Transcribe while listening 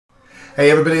Hey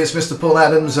everybody, it's Mr. Paul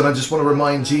Adams, and I just want to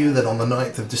remind you that on the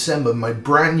 9th of December, my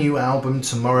brand new album,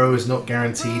 Tomorrow Is Not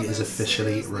Guaranteed, is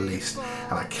officially released,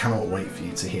 and I cannot wait for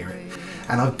you to hear it.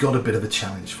 And I've got a bit of a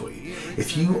challenge for you.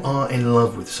 If you are in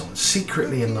love with someone,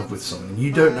 secretly in love with someone, and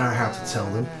you don't know how to tell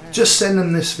them, just send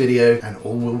them this video and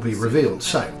all will be revealed.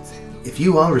 So, if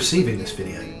you are receiving this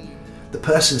video, the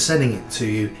person sending it to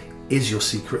you is your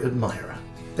secret admirer.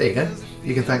 There you go.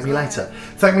 You can thank me later.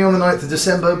 Thank me on the 9th of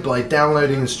December by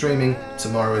downloading and streaming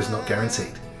Tomorrow Is Not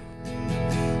Guaranteed.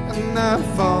 I'm not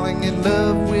falling in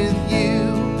love with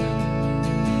you.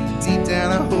 Deep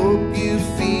down I hope you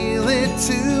feel it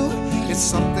too. It's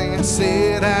something I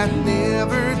said I'd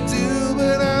never do.